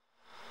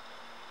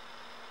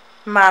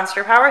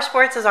Monster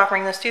Powersports is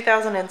offering this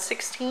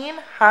 2016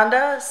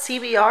 Honda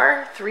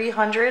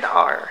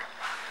CBR300R.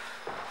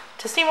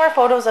 To see more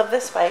photos of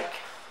this bike,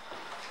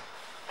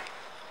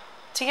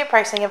 to get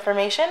pricing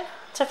information,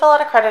 to fill out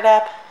a credit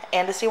app,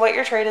 and to see what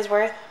your trade is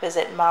worth,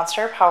 visit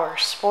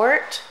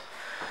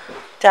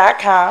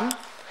monsterpowersport.com.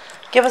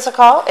 Give us a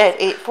call at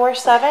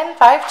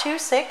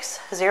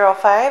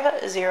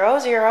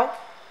 847-526-0500.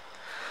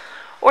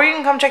 Or you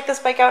can come check this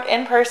bike out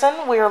in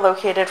person. We are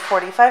located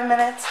 45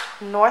 minutes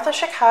north of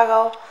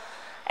Chicago,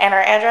 and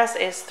our address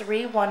is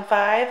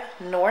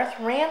 315 North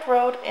Rand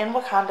Road in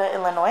Wauconda,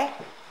 Illinois.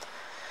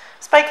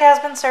 This bike has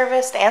been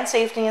serviced and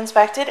safety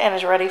inspected and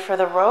is ready for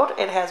the road.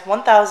 It has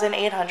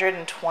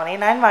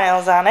 1,829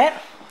 miles on it.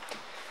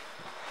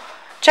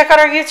 Check out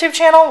our YouTube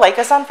channel, like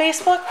us on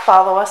Facebook,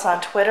 follow us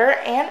on Twitter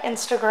and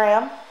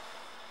Instagram.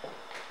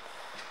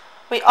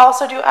 We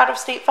also do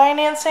out-of-state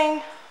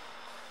financing,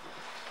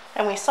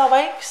 and we sell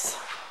bikes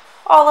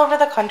all over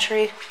the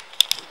country.